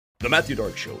The Matthew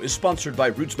Dark Show is sponsored by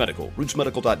Roots Medical,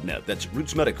 rootsmedical.net. That's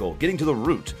Roots Medical, getting to the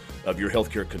root of your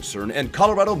healthcare concern, and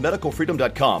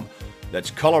ColoradoMedicalFreedom.com. That's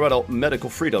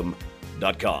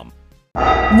ColoradoMedicalFreedom.com.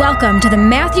 Welcome to the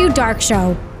Matthew Dark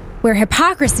Show, where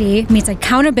hypocrisy meets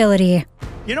accountability.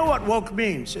 You know what woke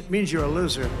means? It means you're a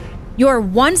loser. Your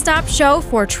one-stop show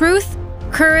for truth,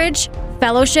 courage,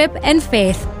 fellowship, and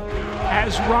faith.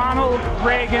 As Ronald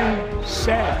Reagan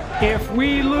said, if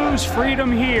we lose freedom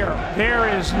here, there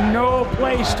is no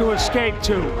place to escape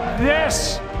to.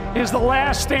 This is the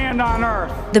last stand on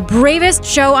earth. The bravest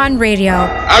show on radio.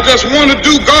 I just want to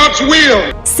do God's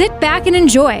will. Sit back and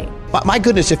enjoy. My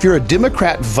goodness, if you're a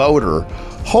Democrat voter,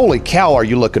 holy cow, are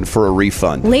you looking for a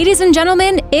refund? Ladies and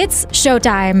gentlemen, it's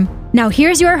showtime. Now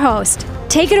here's your host.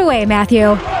 Take it away,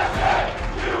 Matthew.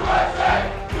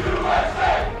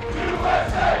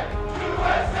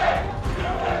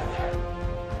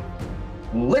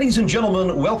 Ladies and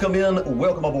gentlemen, welcome in,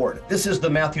 welcome aboard. This is the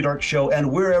Matthew Dark Show, and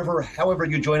however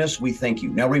you join us, we thank you.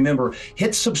 Now remember,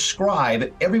 hit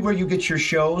subscribe everywhere you get your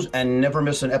shows and never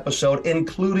miss an episode,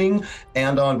 including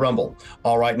and on Rumble.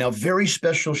 All right, now very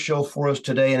special show for us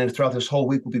today, and throughout this whole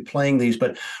week we'll be playing these.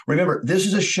 But remember, this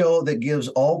is a show that gives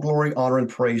all glory, honor, and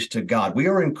praise to God. We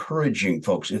are encouraging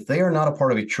folks, if they are not a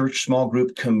part of a church small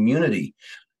group community,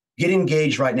 get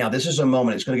engaged right now. This is a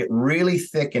moment. It's going to get really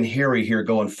thick and hairy here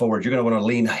going forward. You're going to want to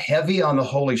lean heavy on the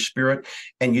Holy Spirit,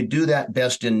 and you do that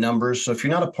best in numbers. So if you're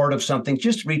not a part of something,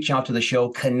 just reach out to the show,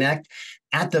 connect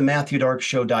at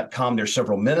thematthewdarkshow.com. There's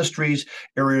several ministries,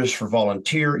 areas for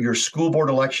volunteer. Your school board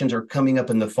elections are coming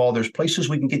up in the fall. There's places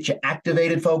we can get you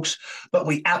activated, folks, but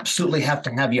we absolutely have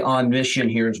to have you on mission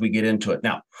here as we get into it.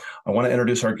 Now, I want to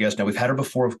introduce our guest. Now, we've had her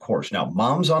before, of course. Now,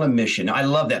 Mom's on a mission. Now, I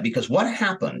love that because what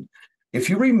happened, if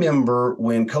you remember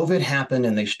when COVID happened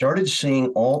and we started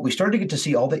to get to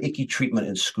see all the icky treatment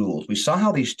in schools. We saw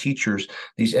how these teachers,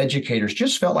 these educators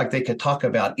just felt like they could talk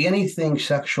about anything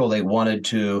sexual they wanted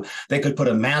to. They could put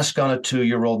a mask on a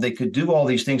 2-year-old. They could do all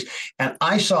these things. And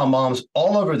I saw moms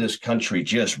all over this country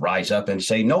just rise up and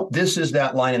say, nope, this is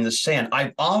that line in the sand.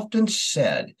 I've often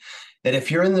said that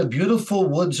if you're in the beautiful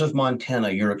woods of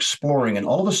Montana, you're exploring, and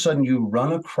all of a sudden you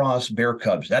run across bear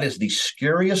cubs, that is the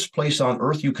scariest place on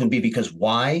earth you can be. Because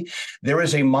why? There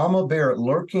is a mama bear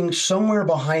lurking somewhere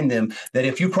behind them that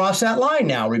if you cross that line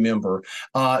now, remember,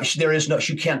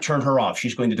 she can't turn her off.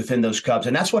 She's going to defend those cubs.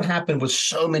 And that's what happened with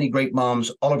so many great moms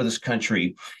all over this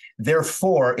country.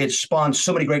 Therefore, it spawned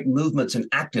so many great movements and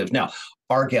actives. Now,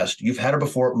 our guest, you've had her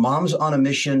before, Mom's on a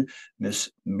Mission, Miss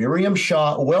Miriam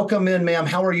Shaw. Welcome in, ma'am.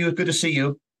 How are you? Good to see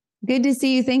you. Good to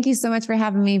see you. Thank you so much for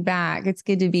having me back. It's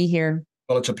good to be here.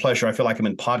 Well, it's a pleasure. I feel like I'm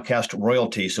in podcast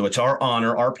royalty, so it's our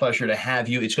honor, our pleasure to have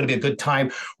you. It's going to be a good time.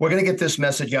 We're going to get this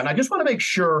message out. And I just want to make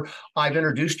sure I've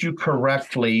introduced you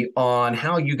correctly on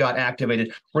how you got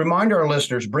activated. Remind our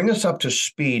listeners, bring us up to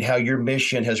speed how your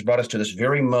mission has brought us to this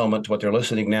very moment, to what they're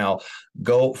listening now.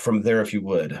 Go from there, if you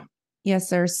would. Yes,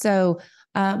 sir. So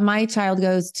my child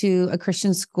goes to a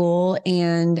Christian school,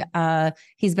 and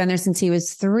he's been there since he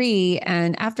was 3.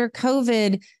 And after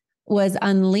COVID was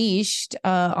unleashed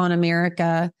on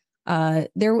America,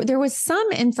 there was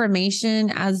some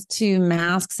information as to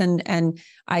masks, and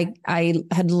I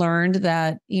had learned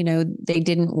that, they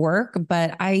didn't work,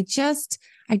 but I just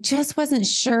wasn't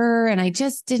sure, and I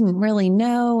just didn't really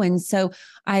know. And so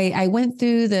I went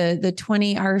through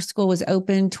our school was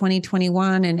open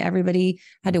 2021, and everybody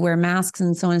had to wear masks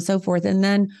and so on and so forth. And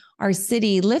then our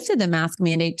city lifted the mask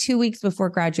mandate 2 weeks before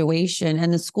graduation,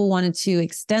 and the school wanted to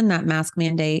extend that mask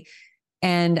mandate.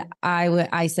 And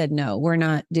I said, no, we're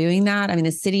not doing that. I mean,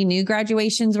 the city knew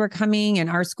graduations were coming, and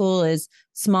our school is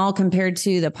small compared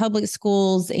to the public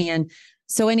schools. And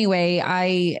so anyway,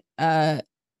 I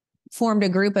formed a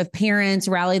group of parents,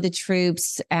 rallied the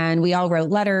troops, and we all wrote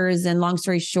letters. And long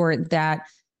story short, that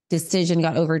decision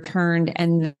got overturned.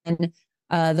 And then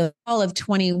the fall of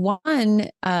 21,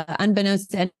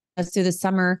 unbeknownst to us through the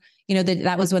summer,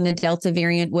 that was when the Delta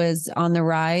variant was on the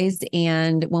rise.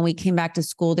 And when we came back to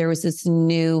school, there was this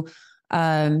new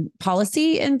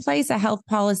policy in place, a health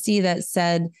policy that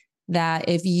said that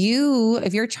if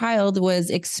your child was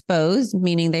exposed,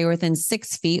 meaning they were within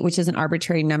 6 feet, which is an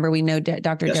arbitrary number. We know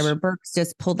Dr. Yes. Deborah Birx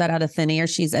just pulled that out of thin air.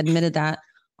 She's admitted that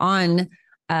on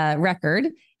record.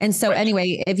 And so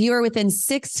anyway, if you are within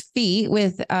 6 feet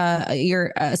with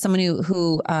someone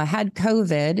who had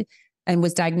COVID and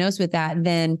was diagnosed with that,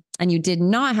 and you did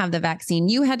not have the vaccine,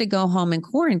 you had to go home and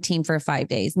quarantine for 5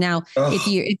 days. Now,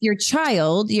 if your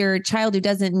child who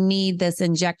doesn't need this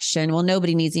injection, well,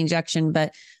 nobody needs the injection,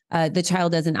 but the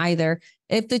child doesn't either.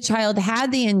 If the child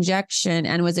had the injection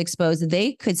and was exposed,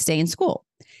 they could stay in school.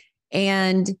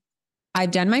 And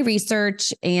I've done my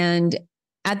research, and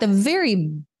at the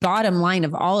very bottom line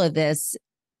of all of this,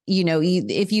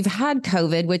 if you've had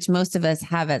COVID, which most of us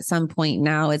have at some point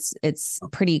now, it's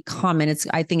pretty common.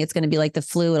 I think it's going to be like the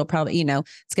flu. It'll probably, it's going to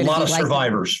be a lot of like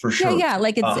survivors for sure. Yeah.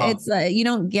 Like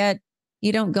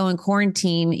you don't go in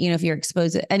quarantine, if you're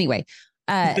exposed anyway.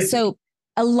 So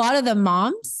a lot of the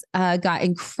moms got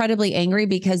incredibly angry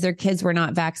because their kids were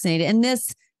not vaccinated. And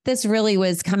this really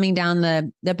was coming down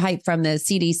the pipe from the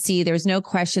CDC. There was no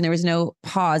question. There was no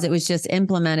pause. It was just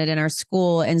implemented in our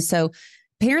school. And so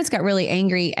parents got really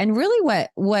angry. And really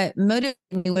what motivated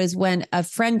me was when a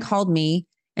friend called me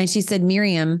and she said,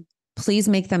 "Miriam, please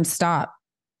make them stop.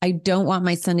 I don't want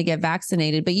my son to get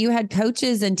vaccinated." But you had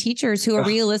coaches and teachers who are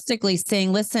realistically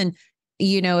saying, listen,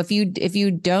 if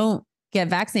you don't get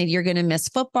vaccinated, you're going to miss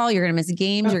football, you're going to miss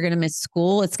games, you're going to miss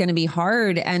school. It's going to be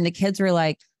hard. And the kids were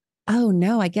like, oh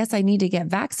no, I guess I need to get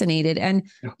vaccinated. And,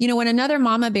 when another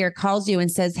mama bear calls you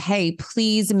and says, hey,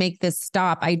 please make this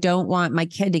stop. I don't want my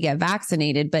kid to get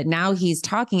vaccinated. But now he's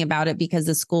talking about it because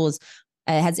the school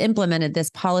has implemented this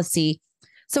policy.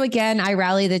 So again, I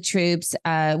rally the troops.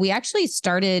 We actually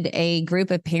started a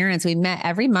group of parents. We met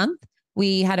every month.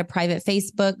 We had a private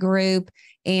Facebook group,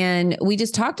 and we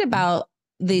just talked about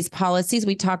these policies.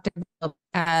 We talked about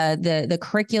the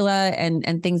curricula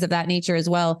and things of that nature as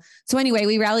well. So anyway,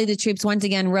 we rallied the troops once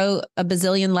again, wrote a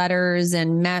bazillion letters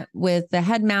and met with the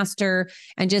headmaster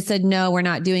and just said, no, we're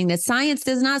not doing this. Science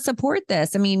does not support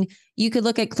this. I mean, you could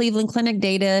look at Cleveland Clinic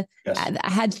data. Yes.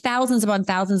 Had thousands upon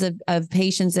thousands of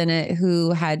patients in it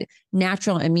who had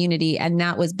natural immunity. And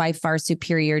that was by far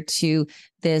superior to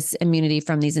this immunity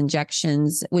from these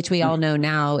injections, which we all know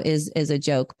now is a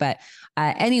joke. But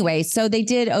anyway, so they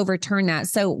did overturn that.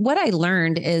 So what I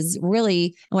learned is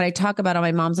really what I talk about on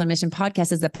my Moms on Mission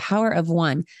podcast is the power of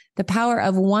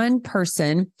one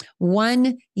person,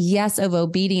 one yes of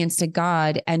obedience to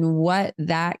God, and what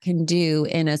that can do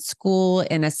in a school,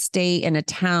 in a state, in a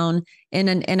town,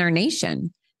 in our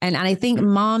nation. And I think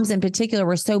moms in particular,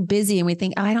 we're so busy and we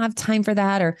think, oh, I don't have time for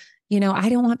that. Or, I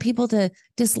don't want people to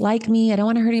dislike me. I don't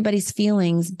want to hurt anybody's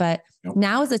feelings, but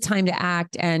now is the time to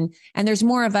act. And there's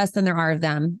more of us than there are of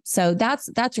them. So that's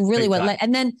really what led.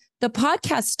 And then the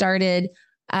podcast started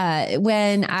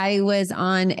when I was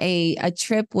on a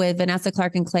trip with Vanessa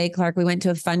Clark and Clay Clark. We went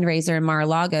to a fundraiser in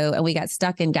Mar-a-Lago and we got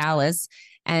stuck in Dallas,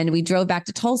 and we drove back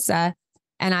to Tulsa,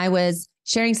 and I was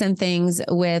sharing some things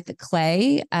with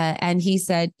Clay. And he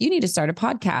said, you need to start a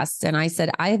podcast. And I said,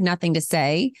 I have nothing to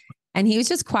say. And he was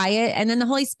just quiet. And then the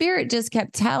Holy Spirit just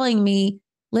kept telling me,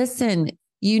 listen,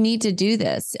 you need to do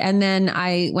this. And then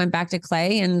I went back to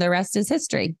Clay, and the rest is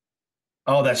history.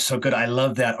 Oh, that's so good. I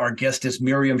love that. Our guest is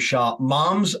Miriam Shaw.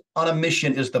 Moms on a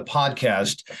Mission is the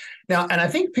podcast. Now, and I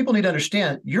think people need to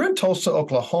understand, you're in Tulsa,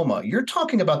 Oklahoma. You're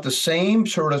talking about the same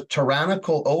sort of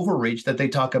tyrannical overreach that they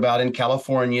talk about in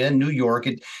California and New York.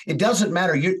 It doesn't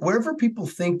matter. Wherever people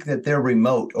think that they're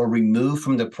remote or removed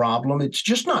from the problem, it's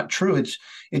just not true.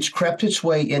 It's crept its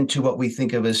way into what we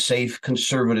think of as safe,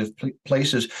 conservative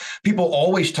places. People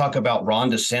always talk about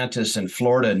Ron DeSantis and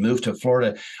Florida and move to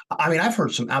Florida. I mean, I've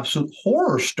heard some absolute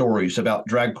horror stories about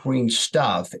drag queen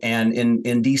stuff and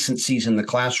indecencies in the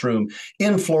classroom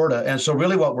in Florida. And so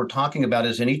really what we're talking about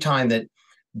is anytime that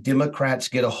Democrats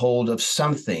get a hold of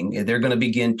something, they're going to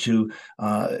begin to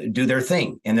do their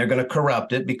thing, and they're going to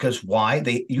corrupt it because why?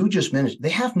 You just mentioned, they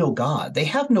have no God. They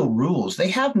have no rules. They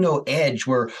have no edge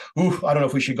where, I don't know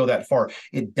if we should go that far.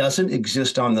 It doesn't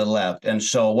exist on the left. And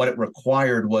so what it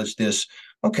required was this,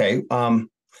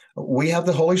 we have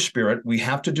the Holy Spirit. We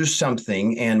have to do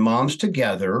something, and moms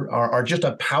together are just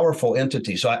a powerful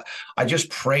entity. So I just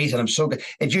praise, and I'm so good.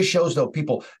 It just shows, though,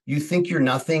 people, you think you're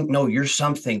nothing. No, you're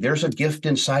something. There's a gift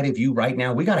inside of you right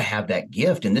now. We got to have that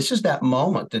gift. And this is that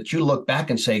moment that you look back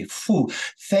and say,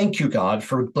 thank you, God,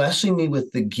 for blessing me with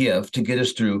the gift to get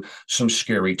us through some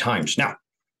scary times. Now,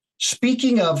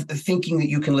 speaking of thinking that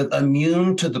you can live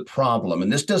immune to the problem,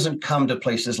 and this doesn't come to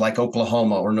places like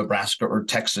Oklahoma or Nebraska or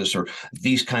Texas or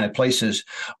these kind of places,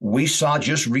 we saw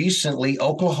just recently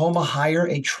Oklahoma hire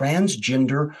a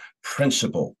transgender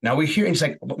principal. Now we hear, it's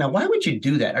like, now why would you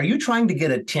do that? Are you trying to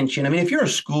get attention? I mean, if you're a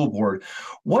school board,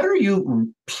 what are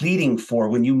you pleading for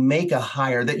when you make a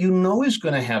hire that you know is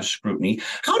going to have scrutiny?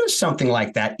 How does something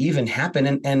like that even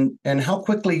happen? And how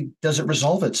quickly does it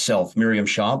resolve itself? Miriam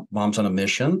Shaw, Moms on a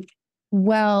Mission.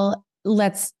 Well,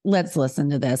 let's listen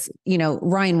to this.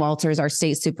 Ryan Walters, our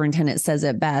state superintendent, says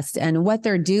it best. And what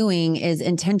they're doing is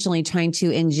intentionally trying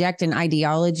to inject an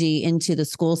ideology into the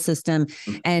school system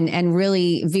and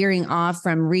really veering off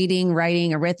from reading,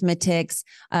 writing, arithmetics,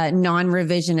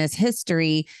 non-revisionist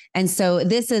history. And so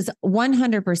this is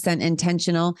 100%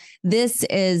 intentional. This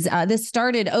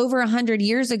started over 100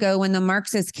 years ago when the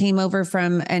Marxists came over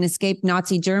from and escaped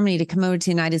Nazi Germany to come over to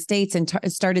the United States and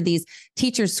started these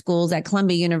teachers' schools at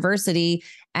Columbia University.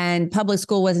 And public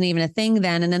school wasn't even a thing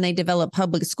then. And then they developed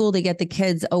public school to get the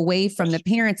kids away from the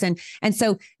parents. And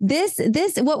so this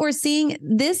what we're seeing,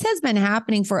 this has been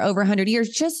happening for over 100 years,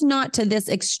 just not to this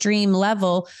extreme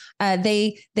level.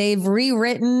 They've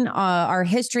rewritten our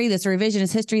history, this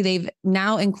revisionist history. They've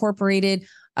now incorporated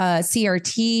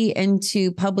CRT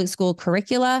into public school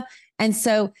curricula. And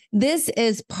so this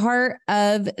is part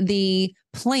of the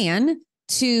plan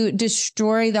to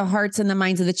destroy the hearts and the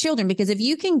minds of the children. Because if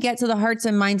you can get to the hearts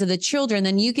and minds of the children,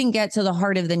 then you can get to the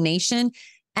heart of the nation.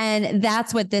 And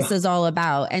that's what this is all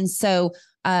about. And so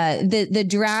the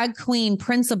drag queen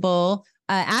principle,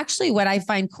 actually what I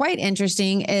find quite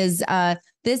interesting is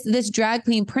this drag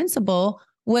queen principle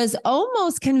was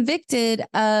almost convicted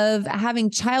of having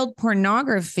child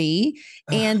pornography.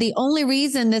 And the only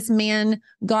reason this man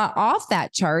got off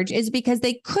that charge is because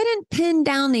they couldn't pin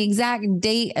down the exact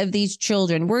date of these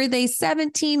children. Were they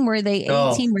 17? Were they 18?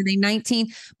 Oh. Were they 19?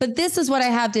 But this is what I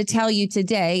have to tell you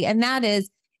today. And that is,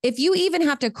 if you even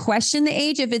have to question the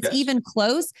age, if it's even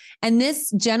close, and this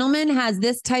gentleman has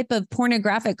this type of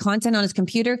pornographic content on his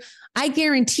computer, I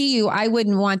guarantee you I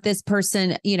wouldn't want this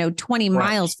person, 20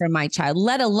 miles from my child,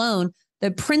 let alone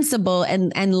the principal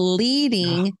and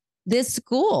leading this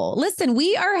school. Listen,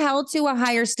 we are held to a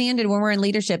higher standard when we're in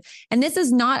leadership. And this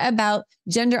is not about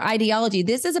gender ideology.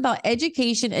 This is about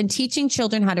education and teaching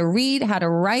children how to read, how to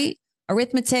write,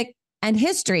 arithmetic, and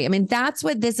history. I mean, that's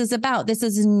what this is about. This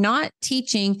is not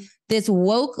teaching this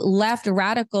woke left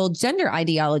radical gender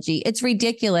ideology. It's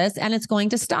ridiculous, and it's going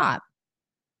to stop.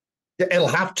 It'll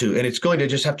have to, and it's going to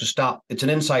just have to stop. It's an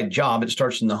inside job. It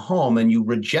starts in the home, and you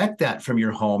reject that from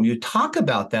your home. You talk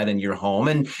about that in your home,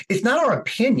 and it's not our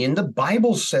opinion. The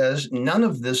Bible says none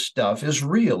of this stuff is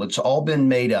real. It's all been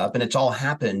made up, and it's all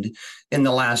happened in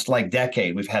the last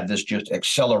decade. We've had this just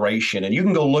acceleration, and you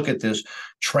can go look at this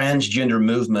transgender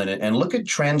movement and look at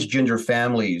transgender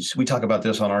families. We talk about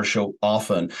this on our show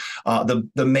often.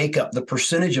 The makeup, the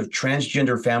percentage of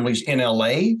transgender families in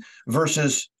LA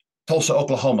versus Tulsa,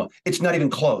 Oklahoma. It's not even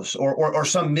close. Or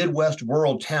some Midwest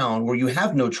rural town where you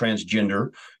have no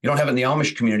transgender. You don't have it in the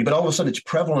Amish community, but all of a sudden it's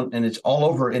prevalent and it's all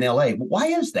over in LA. Why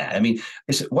is that? I mean,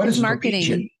 what is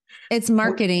marketing? It's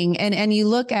marketing. And you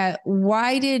look at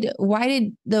why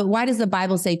does the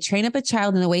Bible say train up a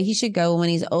child in the way he should go, when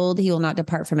he's old, he will not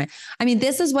depart from it. I mean,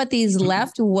 this is what these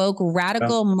left woke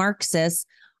radical Marxists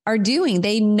are doing.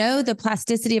 They know the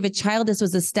plasticity of a child. This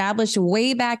was established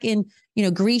way back in,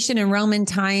 Grecian and Roman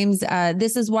times.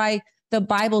 This is why the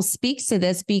Bible speaks to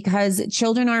this, because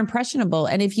children are impressionable.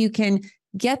 And if you can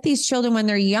get these children when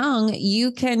they're young,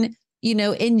 you can,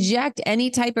 inject any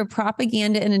type of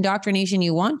propaganda and indoctrination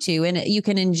you want to, and you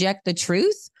can inject the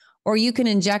truth or you can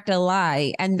inject a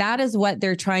lie. And that is what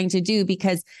they're trying to do,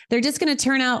 because they're just going to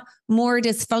turn out more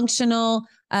dysfunctional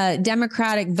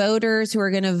Democratic voters who are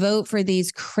going to vote for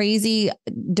these crazy,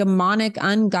 demonic,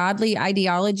 ungodly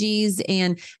ideologies.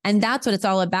 And that's what it's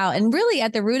all about. And really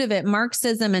at the root of it,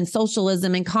 Marxism and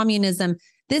socialism and communism,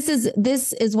 this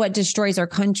is what destroys our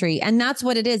country. And that's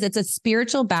what it is. It's a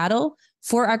spiritual battle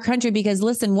for our country, because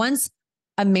listen, once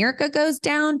America goes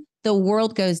down, the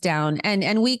world goes down.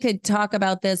 And we could talk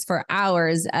about this for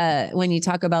hours when you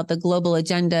talk about the global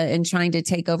agenda and trying to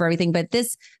take over everything. But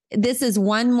this is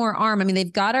one more arm. I mean,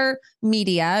 they've got our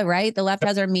media, right? The left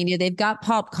has our media. They've got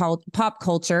pop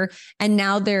culture. And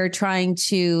now they're trying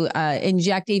to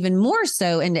inject even more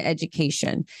so into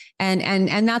education.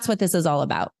 And that's what this is all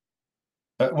about.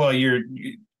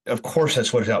 Of course,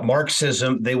 that's what it's about.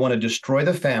 Marxism, they want to destroy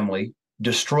the family,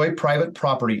 destroy private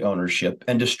property ownership,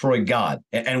 and destroy God.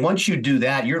 And once you do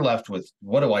that, you're left with,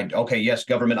 okay, yes,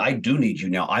 government, I do need you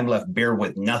now. I'm left bare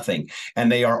with nothing.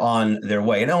 And they are on their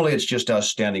way. And only it's just us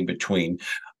standing between.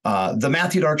 The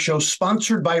Matthew Dark Show,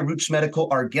 sponsored by Roots Medical.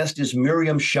 Our guest is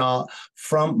Miriam Shaw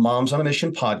from Moms on a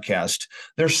Mission podcast.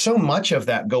 There's so much of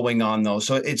that going on, though.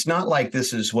 So it's not like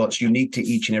this is what's unique to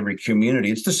each and every community.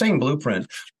 It's the same blueprint.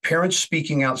 Parents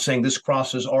speaking out saying this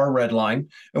crosses our red line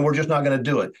and we're just not going to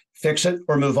do it. Fix it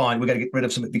or move on. We got to get rid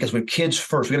of something because we're kids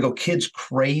first. We got to go kids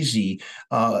crazy.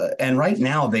 And right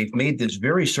now they've made this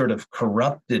very sort of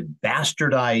corrupted,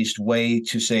 bastardized way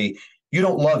to say, you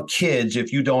don't love kids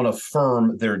if you don't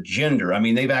affirm their gender. I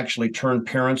mean, they've actually turned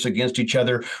parents against each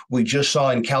other. We just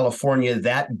saw in California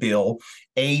that bill,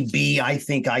 AB, I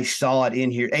think I saw it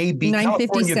in here, AB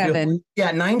 957.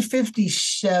 Yeah,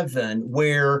 957,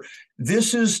 where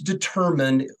this is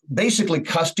determined, basically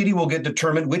custody will get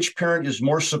determined which parent is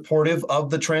more supportive of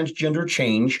the transgender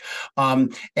change.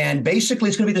 And basically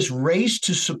it's going to be this race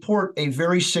to support a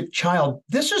very sick child.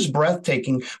 This is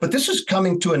breathtaking, but this is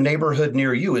coming to a neighborhood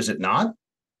near you, is it not?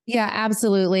 Yeah,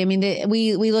 absolutely. I mean,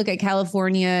 we look at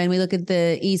California and we look at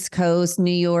the East Coast,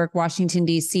 New York, Washington,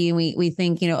 D.C., and we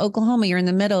think, Oklahoma, you're in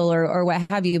the middle or what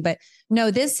have you. But no,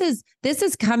 this is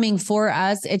coming for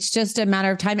us. It's just a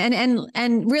matter of time.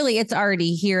 And really, it's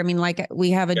already here. I mean, like we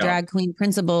have a drag queen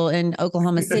principal in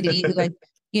Oklahoma City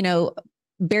who,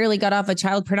 barely got off a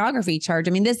child pornography charge.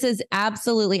 I mean, this is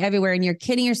absolutely everywhere. And you're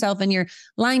kidding yourself and you're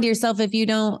lying to yourself if you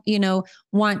don't,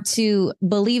 want to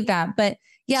believe that. But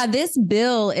yeah, this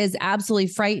bill is absolutely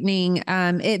frightening.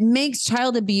 It makes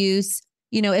child abuse,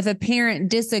 if a parent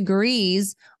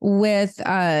disagrees with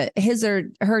his or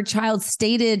her child's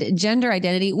stated gender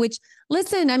identity, which,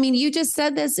 listen, I mean, you just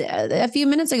said this a few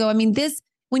minutes ago. I mean,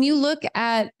 when you look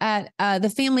at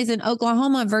the families in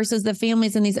Oklahoma versus the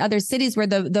families in these other cities where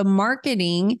the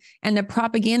marketing and the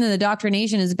propaganda and the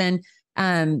indoctrination has been,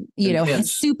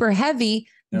 super heavy.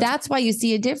 Yeah. That's why you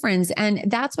see a difference. And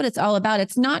that's what it's all about.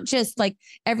 It's not just like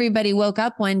everybody woke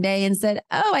up one day and said,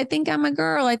 oh, I think I'm a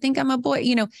girl. I think I'm a boy.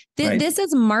 This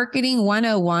is marketing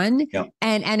 101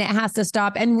 and it has to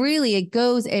stop. And really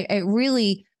it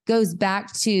really goes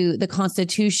back to the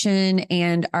Constitution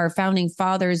and our founding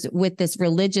fathers with this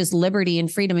religious liberty and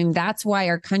freedom. I mean, that's why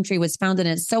our country was founded.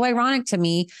 And it's so ironic to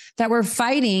me that we're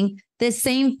fighting this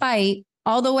same fight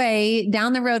all the way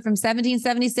down the road from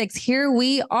 1776. Here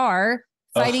we are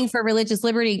fighting for religious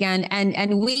liberty again.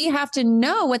 And we have to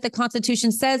know what the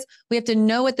Constitution says. We have to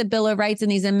know what the Bill of Rights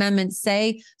and these amendments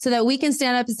say so that we can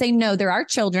stand up and say, no, there are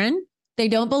children. They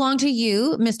don't belong to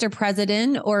you, Mr.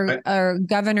 President or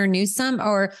Governor Newsom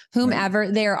or whomever.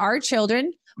 Right. There are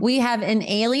children. We have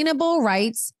inalienable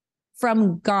rights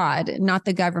from God, not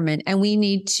the government. And we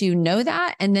need to know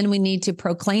that. And then we need to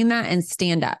proclaim that and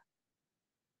stand up.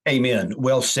 Amen.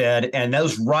 Well said. And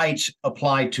those rights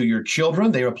apply to your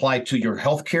children. They apply to your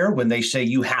health care when they say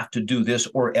you have to do this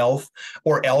or else.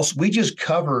 We just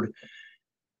covered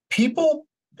people,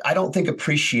 I don't think,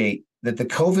 appreciate that the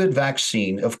COVID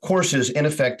vaccine, of course, is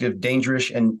ineffective, dangerous,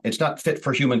 and it's not fit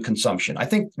for human consumption. I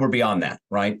think we're beyond that,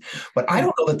 right? But I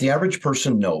don't know that the average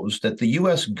person knows that the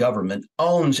U.S. government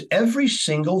owns every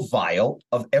single vial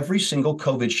of every single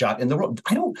COVID shot in the world.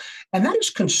 And that is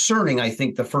concerning, I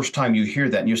think, the first time you hear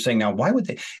that. And you're saying, now, why would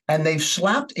they? And they've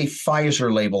slapped a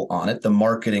Pfizer label on it, the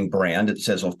marketing brand. It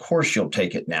says, of course, you'll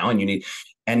take it now. And you need...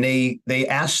 And they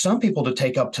asked some people to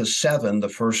take up to 7 the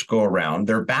first go around.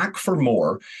 They're back for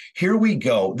more. Here we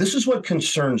go. This is what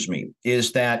concerns me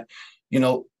is that,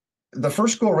 the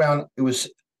first go around, it was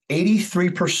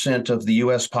 83% of the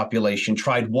U.S. population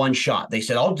tried one shot. They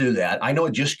said, I'll do that. I know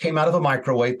it just came out of a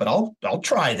microwave, but I'll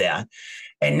try that.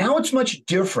 And now it's much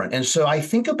different. And so I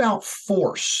think about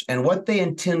force and what they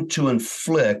intend to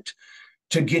inflict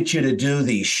to get you to do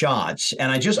these shots.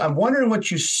 And I'm wondering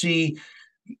what you see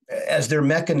as their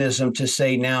mechanism to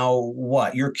say, now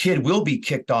what? Your kid will be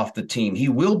kicked off the team. He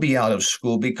will be out of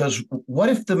school, because what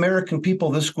if the American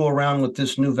people this go around with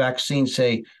this new vaccine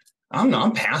say,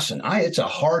 I'm passing. It's a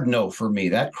hard no for me.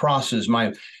 That crosses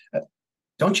my...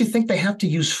 Don't you think they have to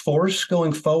use force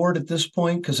going forward at this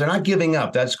point? Because they're not giving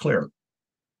up. That's clear.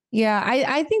 Yeah,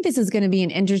 I think this is going to be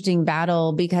an interesting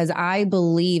battle, because I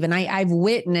believe, and I've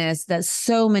witnessed that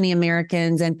so many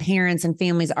Americans and parents and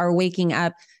families are waking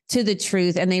up to the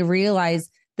truth, and they realize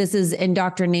this is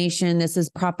indoctrination, this is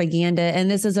propaganda, and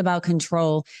this is about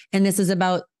control, and this is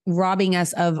about robbing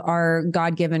us of our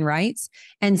God-given rights.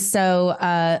 And so,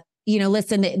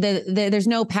 listen, there's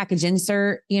no package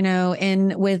insert,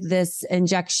 in with this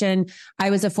injection.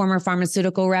 I was a former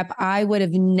pharmaceutical rep. I would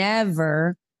have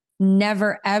never,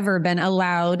 ever been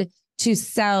allowed to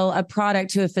sell a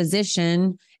product to a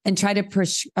physician and try to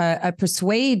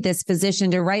persuade this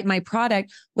physician to write my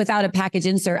product without a package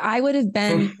insert. I would have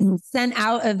been sent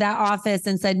out of that office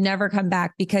and said, never come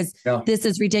back, because this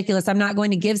is ridiculous. I'm not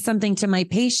going to give something to my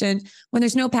patient when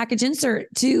there's no package insert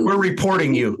to... We're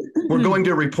reporting you. We're going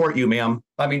to report you, ma'am.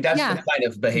 I mean, that's the kind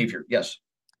of behavior. Yes.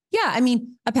 Yeah. I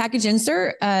mean, a package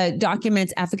insert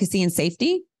documents efficacy and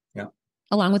safety,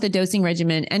 along with a dosing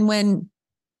regimen. And when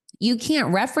you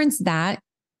can't reference that,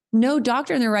 no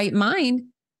doctor in their right mind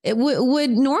it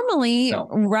would normally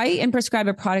write and prescribe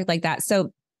a product like that.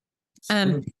 So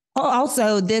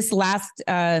also this last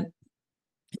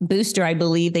booster, I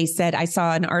believe they said, I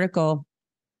saw an article,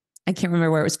 I can't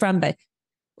remember where it was from, but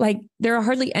like there are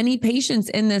hardly any patients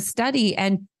in this study.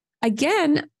 And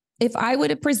again, if I would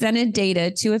have presented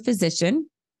data to a physician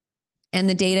and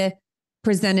the data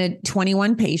presented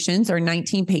 21 patients or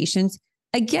 19 patients,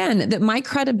 again, that my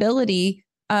credibility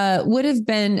would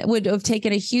have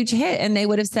taken a huge hit, and they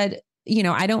would have said,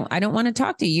 I don't want to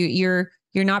talk to you.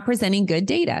 You're not presenting good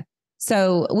data.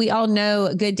 So we all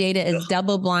know good data is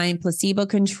double blind, placebo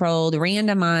controlled,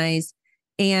 randomized,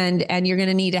 and you're going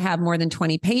to need to have more than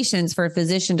 20 patients for a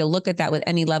physician to look at that with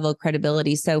any level of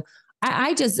credibility. So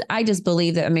I just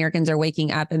believe that Americans are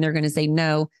waking up and they're going to say,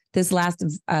 no, this last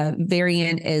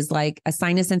variant is like a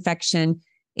sinus infection,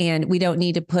 and we don't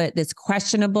need to put this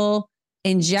questionable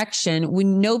injection. We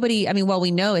know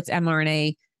it's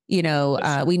mRNA, we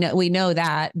know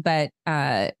that,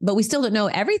 but we still don't know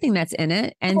everything that's in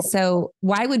it. And so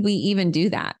why would we even do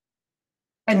that?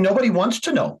 And nobody wants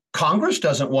to know. Congress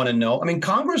doesn't want to know. I mean,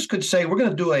 Congress could say, we're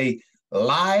going to do a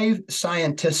live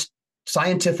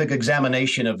scientific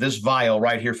examination of this vial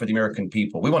right here for the American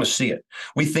people. We want to see it.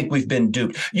 We think we've been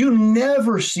duped. You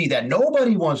never see that.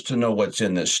 Nobody wants to know what's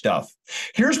in this stuff.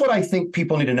 Here's what I think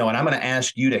people need to know, and I'm going to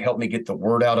ask you to help me get the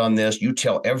word out on this. You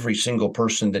tell every single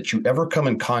person that you ever come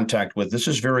in contact with, this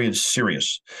is very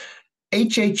serious.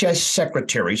 HHS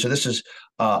Secretary, so this is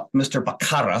Mr.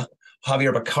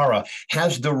 Javier Becerra,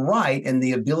 has the right and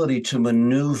the ability to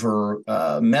maneuver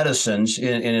medicines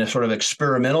in a sort of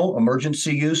experimental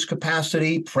emergency use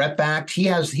capacity, PrEP Act.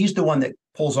 He's the one that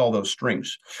pulls all those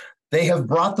strings. They have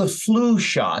brought the flu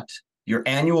shot, your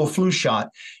annual flu shot,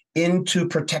 into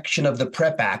protection of the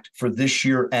PrEP Act for this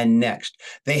year and next.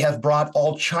 They have brought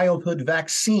all childhood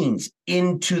vaccines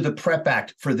into the PrEP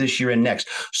Act for this year and next.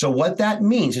 So what that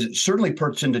means is it certainly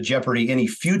puts into jeopardy any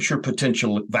future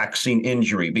potential vaccine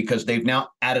injury, because they've now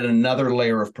added another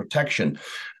layer of protection.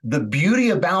 The beauty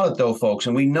about it, though, folks,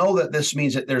 and we know that this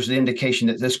means that there's the indication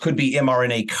that this could be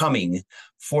mRNA coming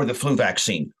for the flu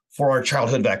vaccine, for our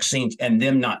childhood vaccines, and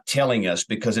them not telling us,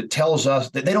 because it tells us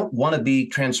that they don't want to be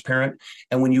transparent.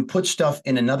 And when you put stuff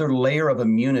in another layer of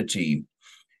immunity,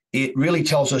 it really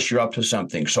tells us you're up to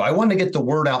something. So I want to get the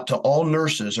word out to all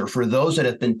nurses, or for those that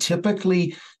have been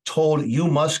typically told you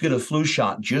must get a flu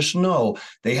shot, just know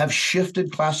they have shifted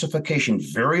classification.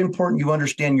 Very important you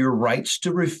understand your rights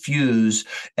to refuse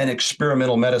an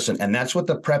experimental medicine. And that's what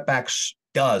the PrEP Act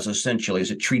does, essentially, is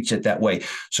it treats it that way.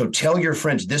 So tell your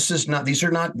friends, these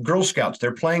are not Girl Scouts.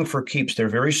 They're playing for keeps. They're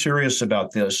very serious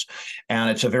about this, and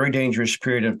it's a very dangerous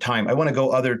period of time. I want to go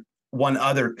one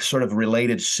other sort of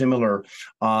related, similar,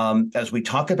 as we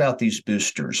talk about these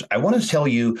boosters. I want to tell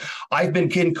you, I've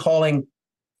been calling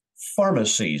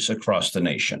pharmacies across the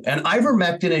nation. And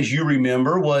ivermectin, as you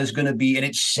remember, was going to be, and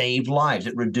it saved lives.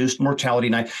 It reduced mortality,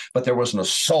 but there was an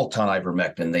assault on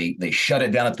ivermectin. They shut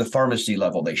it down at the pharmacy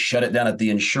level. They shut it down at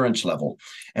the insurance level.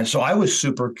 And so I was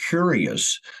super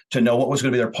curious to know what was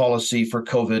going to be their policy for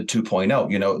COVID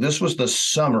 2.0. This was the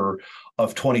summer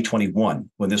of 2021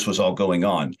 when this was all going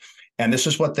on. And this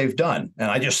is what they've done.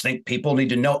 And I just think people need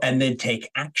to know and then take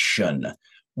action.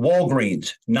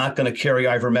 Walgreens, not going to carry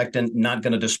ivermectin, not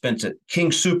going to dispense it.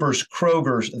 King Soopers,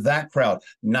 Kroger's, that crowd,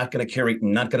 not going to carry,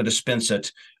 not going to dispense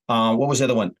it. What was the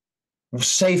other one?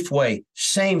 Safeway,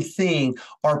 same thing.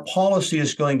 Our policy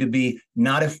is going to be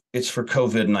not if it's for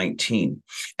COVID-19.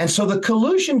 And so the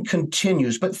collusion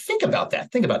continues. But think about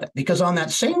that, because on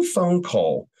that same phone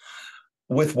call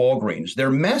with Walgreens,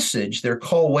 their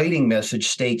call waiting message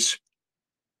states,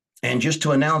 and just to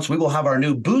announce, we will have our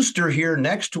new booster here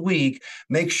next week.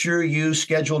 Make sure you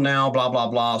schedule now, blah, blah,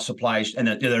 blah, supplies. And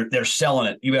they're selling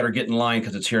it. You better get in line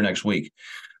because it's here next week.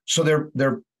 So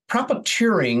they're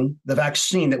profiteering the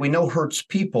vaccine that we know hurts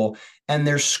people, and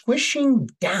they're squishing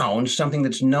down something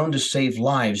that's known to save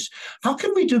lives. How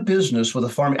can we do business with a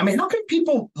pharmacy? I mean, how can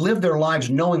people live their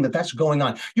lives knowing that that's going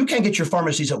on? You can't get your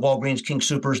pharmacies at Walgreens, King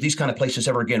Soopers, these kind of places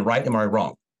ever again, right? Am I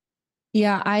wrong?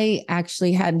 Yeah, I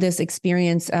actually had this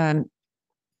experience.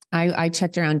 I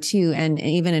checked around too. And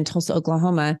even in Tulsa,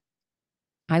 Oklahoma,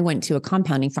 I went to a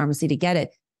compounding pharmacy to get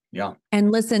it. Yeah.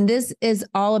 And listen, this is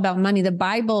all about money. The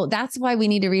Bible, that's why we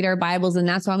need to read our Bibles. And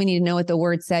that's why we need to know what the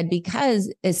word said, because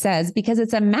it's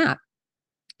a map.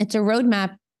 It's a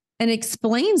roadmap, and it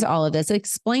explains all of this. It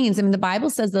explains, the Bible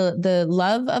says the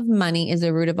love of money is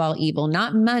the root of all evil,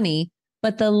 not money,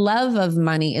 but the love of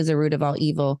money is the root of all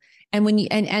evil. And when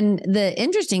and the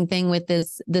interesting thing with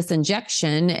this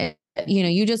injection,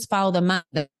 you just follow the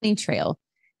money trail,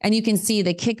 and you can see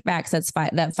the kickbacks that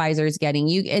Pfizer is getting.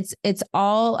 It's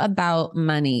all about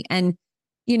money, and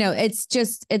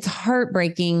it's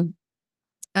heartbreaking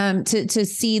to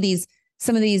see these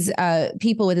some of these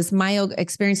people with this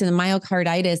experiencing the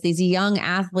myocarditis, these young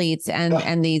athletes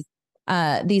and these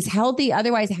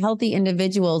otherwise healthy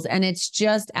individuals. And it's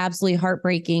just absolutely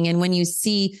heartbreaking. And when you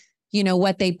see,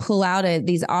 what they pull out of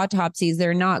these autopsies,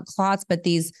 they're not clots, but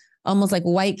these almost like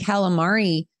white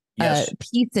calamari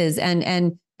pieces.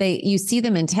 And you see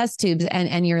them in test tubes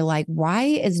and you're like, why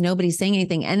is nobody saying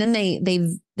anything? And then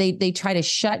they try to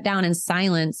shut down and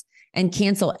silence and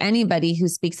cancel anybody who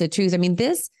speaks the truth. I mean,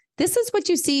 this is what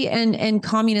you see in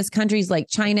communist countries like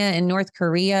China and North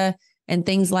Korea and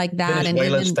things like that.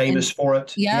 Venezuela's famous for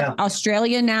it. Yeah.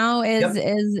 Australia now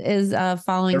is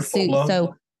following suit.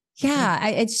 So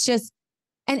it's just,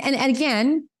 and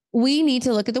again, we need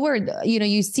to look at the word.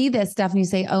 You see this stuff and you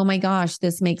say, oh my gosh,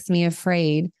 this makes me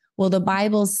afraid. Well, the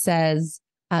Bible says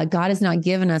God has not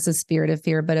given us a spirit of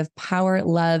fear, but of power,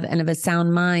 love, and of a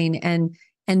sound mind.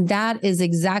 And that is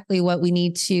exactly what we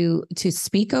need to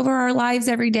speak over our lives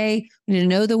every day. We need to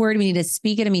know the word. We need to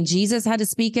speak it. I mean, Jesus had to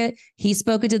speak it. He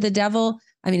spoke it to the devil.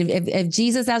 I mean, if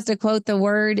Jesus has to quote the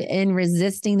word in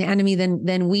resisting the enemy,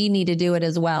 then we need to do it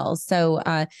as well. So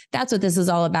that's what this is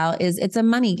all about. It's a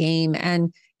money game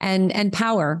and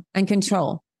power and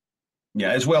control.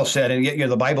 Yeah, as well said. And yet,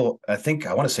 the Bible, I think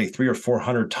I want to say 300 or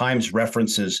 400 times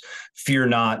references fear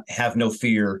not, have no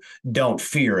fear, don't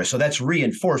fear. So that's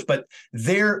reinforced. But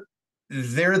they're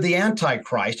the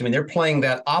Antichrist. I mean, they're playing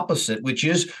that opposite, which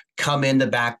is come in the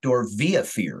back door via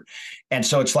fear. And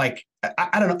so it's like,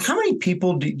 I don't know, how many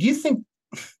people do you think,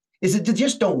 is it they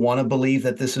just don't want to believe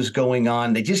that this is going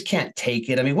on? They just can't take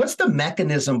it. I mean, what's the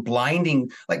mechanism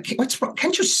blinding? Like, what's wrong?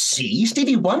 Can't you see?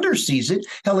 Stevie Wonder sees it.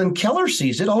 Helen Keller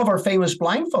sees it. All of our famous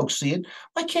blind folks see it.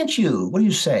 Why can't you? What do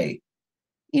you say?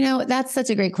 That's such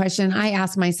a great question. I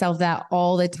ask myself that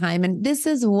all the time. And this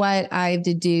is what I've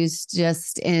deduced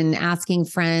just in asking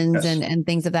friends and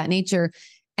things of that nature.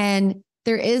 And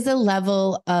there is a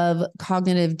level of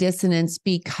cognitive dissonance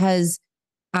because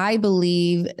I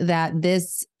believe that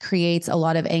this creates a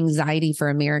lot of anxiety for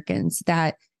Americans,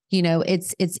 that,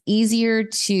 it's easier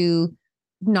to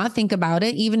not think about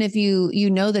it. Even if you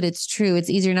know that it's true, it's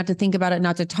easier not to think about it,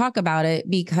 not to talk about it,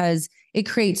 because it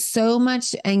creates so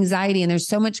much anxiety and there's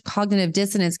so much cognitive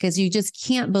dissonance because you just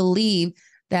can't believe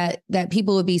that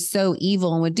people would be so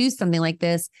evil and would do something like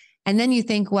this. And then you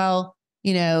think, well,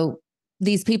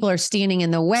 these people are standing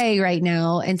in the way right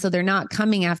now. And so they're not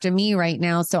coming after me right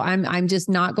now. So I'm just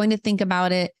not going to think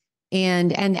about it.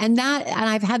 And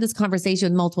I've had this conversation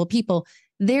with multiple people.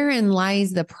 Therein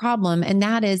lies the problem. And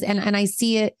that is, and I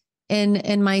see it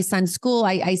in my son's school.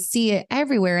 I see it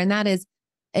everywhere. And that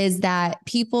is that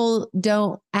people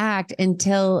don't act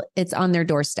until it's on their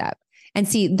doorstep. And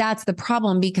see, that's the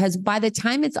problem, because by the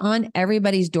time it's on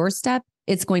everybody's doorstep,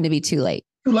 it's going to be too late.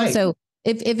 Too late. So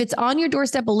if it's on your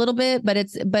doorstep a little bit,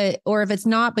 or if it's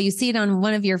not, but you see it on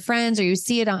one of your friends or you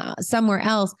see it on somewhere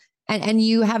else and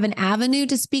you have an avenue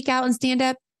to speak out and stand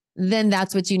up, then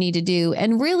that's what you need to do.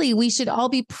 And really, we should all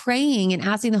be praying and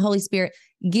asking the Holy Spirit,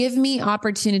 give me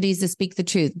opportunities to speak the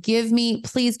truth.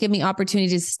 Please give me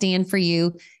opportunities to stand for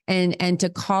you and to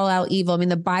call out evil. I mean,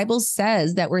 the Bible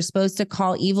says that we're supposed to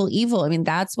call evil, evil. I mean,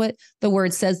 that's what the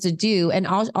word says to do. And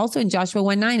also in Joshua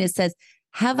 1:9, it says,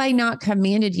 have I not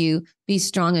commanded you, be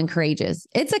strong and courageous?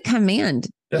 It's a command.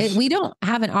 Yes. We don't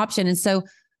have an option. And so,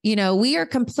 we are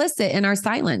complicit in our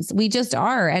silence. We just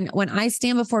are. And when I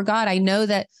stand before God, I know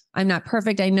that I'm not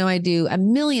perfect. I know I do a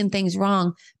million things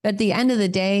wrong. But at the end of the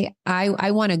day,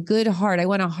 I want a good heart. I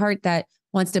want a heart that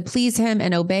wants to please him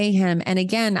and obey him. And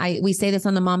again, we say this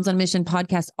on the Moms on Mission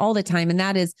podcast all the time. And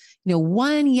that is,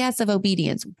 one yes of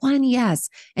obedience, one yes.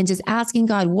 And just asking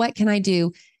God, what can I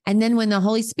do? And then when the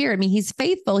Holy Spirit, he's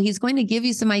faithful, he's going to give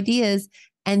you some ideas,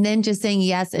 and then just saying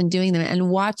yes and doing them and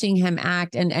watching him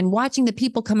act and watching the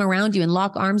people come around you and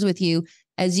lock arms with you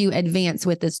as you advance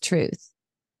with this truth.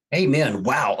 Amen.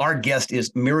 Wow. Our guest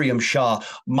is Miriam Shaw.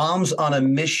 Moms on a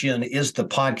Mission is the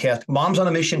podcast.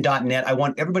 momsonamission.net. I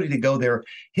want everybody to go there,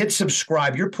 hit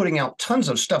subscribe. You're putting out tons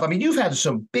of stuff. I mean, you've had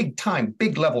some big time,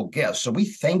 big level guests. So we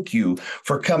thank you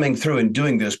for coming through and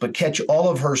doing this, but catch all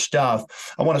of her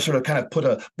stuff. I want to sort of kind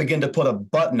of begin to put a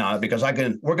button on it, because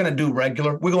we're going to do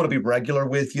regular. We're going to be regular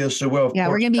with you. So we're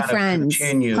going to be friends,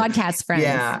 podcast friends.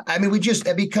 Yeah. I mean,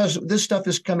 because this stuff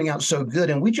is coming out so good,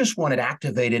 and we just want it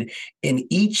activated in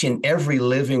each and every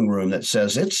living room that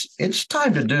says it's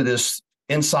time to do this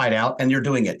inside out, and you're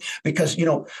doing it. Because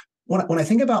when I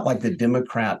think about like the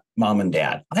Democrat mom and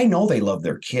dad, I know they love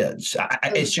their kids.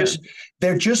 It's just,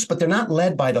 but they're not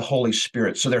led by the Holy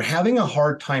Spirit. So they're having a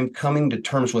hard time coming to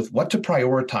terms with what to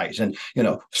prioritize and,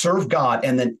 serve God.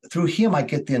 And then through him, I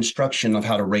get the instruction of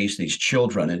how to raise these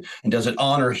children. And does it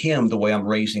honor him the way I'm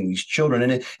raising these children?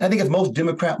 And I think if most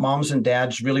Democrat moms and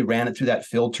dads really ran it through that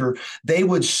filter, they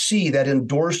would see that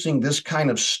endorsing this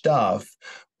kind of stuff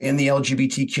in the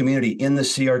LGBT community, in the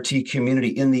CRT community,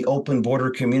 in the open border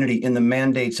community, in the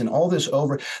mandates and all this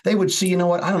they would see, I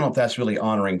don't know if that's really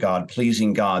honoring God,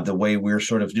 pleasing God, the way we're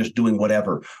sort of just doing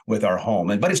whatever with our home.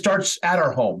 But it starts at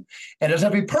our home. And it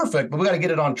doesn't have to be perfect, but we got to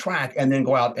get it on track and then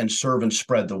go out and serve and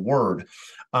spread the word.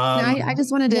 I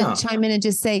just wanted to chime in and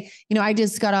just say, I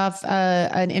just got off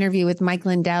an interview with Mike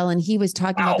Lindell, and he was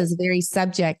talking about this very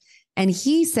subject. And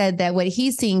he said that what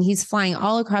he's seeing, he's flying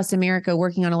all across America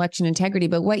working on election integrity.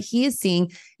 But what he is seeing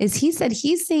is he's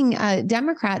seeing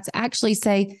Democrats actually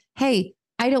say, hey,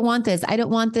 I don't want this. I don't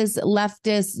want this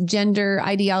leftist gender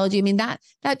ideology. I mean, that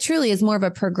truly is more of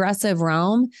a progressive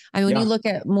realm. I mean, when you look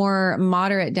at more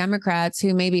moderate Democrats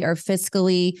who maybe are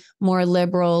fiscally more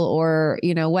liberal or,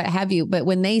 what have you. But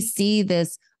when they see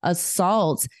this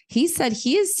assault, he said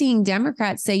he is seeing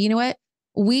Democrats say, you know what?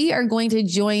 We are going to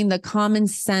join the common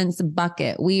sense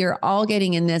bucket. We are all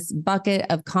getting in this bucket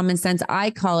of common sense.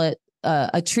 I call it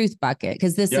a truth bucket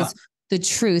because this is the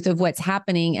truth of what's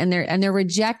happening. And they're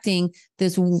rejecting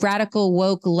this radical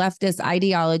woke leftist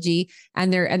ideology.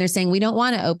 And they're saying, we don't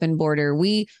want an open border.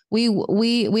 We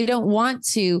don't want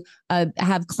to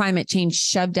have climate change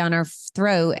shoved down our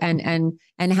throat and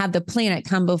have the planet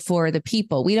come before the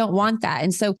people. We don't want that.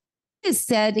 And so he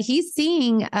said he's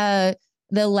seeing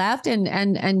the left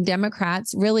and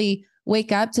Democrats really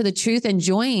wake up to the truth and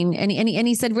join. And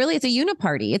he said, really, it's a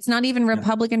uniparty. It's not even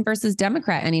Republican versus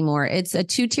Democrat anymore. It's a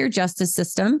two-tier justice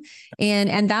system.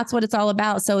 And that's what it's all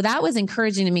about. So that was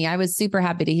encouraging to me. I was super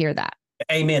happy to hear that.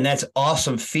 Amen. That's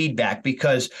awesome feedback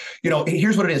because,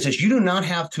 here's what it is you do not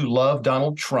have to love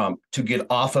Donald Trump to get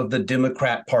off of the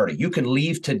Democrat Party. You can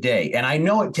leave today. And I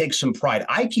know it takes some pride.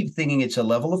 I keep thinking it's a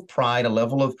level of pride, a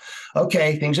level of,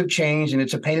 okay, things have changed and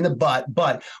it's a pain in the butt.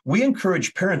 But we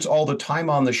encourage parents all the time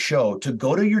on the show to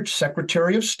go to your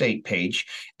Secretary of State page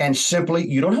and simply,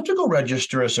 you don't have to go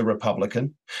register as a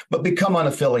Republican, but become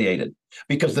unaffiliated.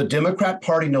 Because the Democrat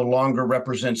Party no longer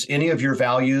represents any of your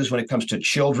values when it comes to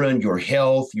children, your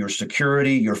health, your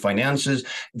security, your finances.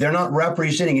 They're not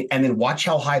representing it. And then watch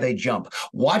how high they jump.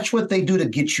 Watch what they do to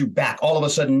get you back. All of a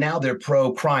sudden now they're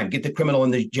pro-crime, get the criminal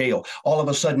in the jail. All of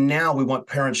a sudden now we want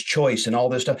parents' choice and all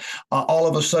this stuff. All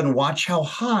of a sudden watch how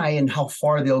high and how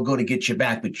far they'll go to get you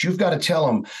back. But you've got to tell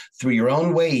them through your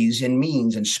own ways and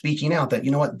means and speaking out that,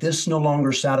 this no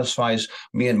longer satisfies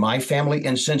me and my family.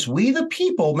 And since we the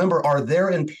people, remember, are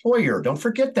their employer. Don't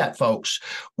forget that, folks.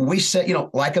 We said,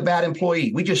 like a bad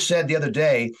employee. We just said the other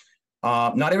day,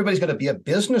 not everybody's going to be a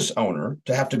business owner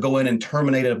to have to go in and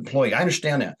terminate an employee. I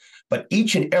understand that. But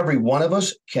each and every one of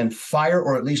us can fire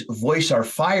or at least voice our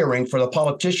firing for the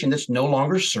politician that's no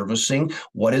longer servicing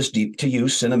what is deep to you,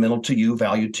 sentimental to you,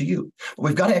 valued to you. But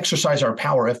we've got to exercise our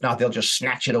power. If not, they'll just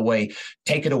snatch it away,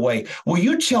 take it away. Will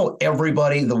you tell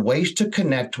everybody the ways to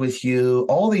connect with you,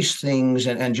 all these things,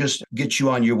 and just get you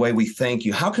on your way? We thank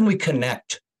you. How can we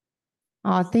connect?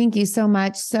 Oh, thank you so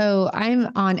much. So I'm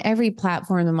on every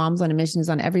platform. The Moms on a Mission is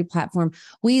on every platform.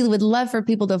 We would love for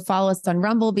people to follow us on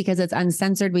Rumble because it's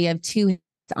uncensored. We have 2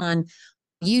 on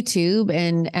YouTube.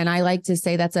 And I like to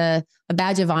say that's a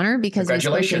badge of honor because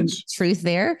congratulations, truth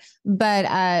there,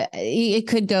 but it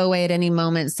could go away at any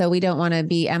moment. So we don't want to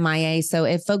be MIA. So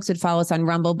if folks would follow us on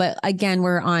Rumble, but again,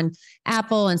 we're on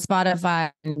Apple and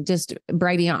Spotify and just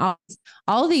Brighteon,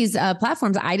 all these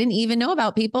platforms. I didn't even know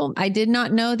about, people. I did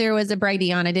not know there was a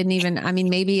Brighteon.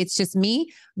 Maybe it's just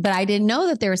me, but I didn't know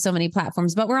that there were so many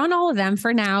platforms, but we're on all of them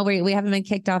for now. We haven't been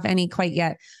kicked off any quite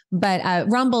yet, but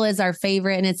Rumble is our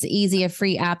favorite, and it's easy, a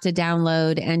free app to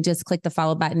download, and just click the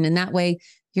follow button. And that way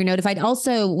you're notified.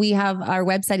 Also, we have our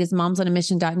website is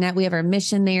momsonamission.net. We have our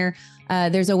mission there.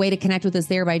 There's a way to connect with us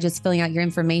there by just filling out your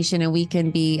information, and we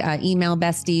can be email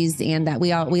besties, and that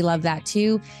we love that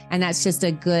too. And that's just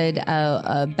a good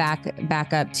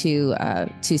backup to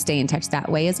stay in touch that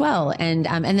way as well. And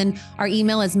then our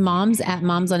email is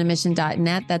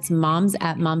moms@momsonamission.net. That's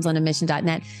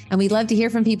moms@momsonamission.net. And we love to hear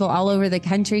from people all over the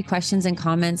country, questions and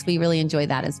comments. We really enjoy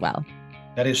that as well.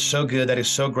 That is so good. That is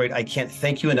so great. I can't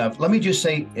thank you enough. Let me just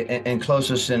say and close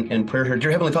this in prayer here.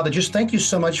 Dear Heavenly Father, just thank you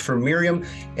so much for Miriam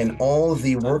and all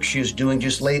the work she is doing.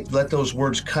 Just let those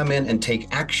words come in and take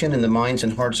action in the minds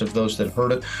and hearts of those that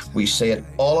heard it. We say it,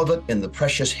 all of it, in the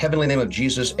precious heavenly name of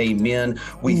Jesus. Amen.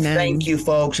 We thank you,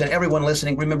 folks, and everyone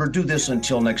listening. Remember, do this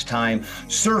until next time.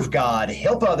 Serve God,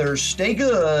 help others, stay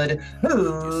good.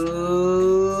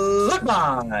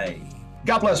 Goodbye.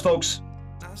 God bless, folks.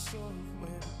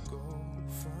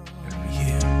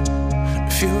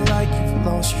 Feel like you've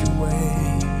lost your way.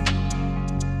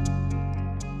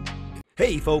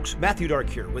 Hey folks, Matthew Dark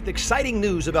here with exciting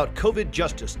news about COVID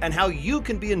justice and how you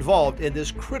can be involved in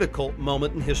this critical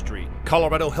moment in history.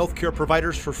 Colorado Healthcare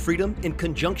Providers for Freedom, in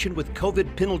conjunction with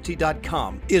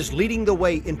COVIDpenalty.com, is leading the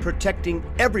way in protecting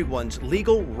everyone's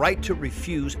legal right to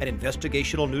refuse an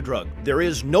investigational new drug. There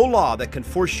is no law that can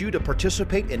force you to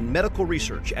participate in medical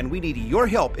research, and we need your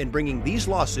help in bringing these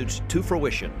lawsuits to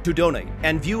fruition. To donate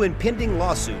and view impending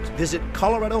lawsuits, visit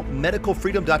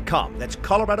ColoradoMedicalFreedom.com. That's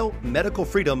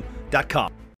ColoradoMedicalFreedom.com.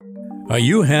 Are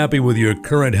you happy with your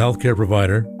current healthcare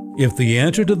provider? If the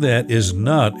answer to that is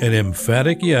not an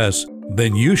emphatic yes,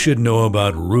 then you should know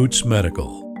about Roots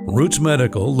Medical. Roots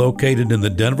Medical, located in the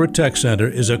Denver Tech Center,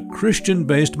 is a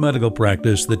Christian-based medical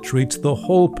practice that treats the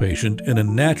whole patient in a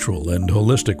natural and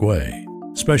holistic way.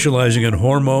 Specializing in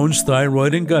hormones,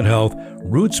 thyroid, and gut health,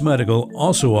 Roots Medical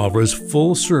also offers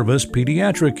full-service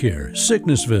pediatric care,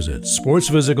 sickness visits, sports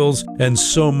physicals, and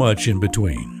so much in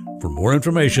between. For more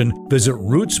information, visit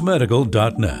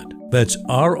rootsmedical.net. That's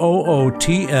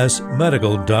ROOTS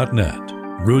medical.net.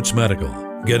 Roots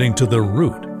Medical, getting to the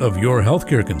root of your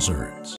healthcare concerns.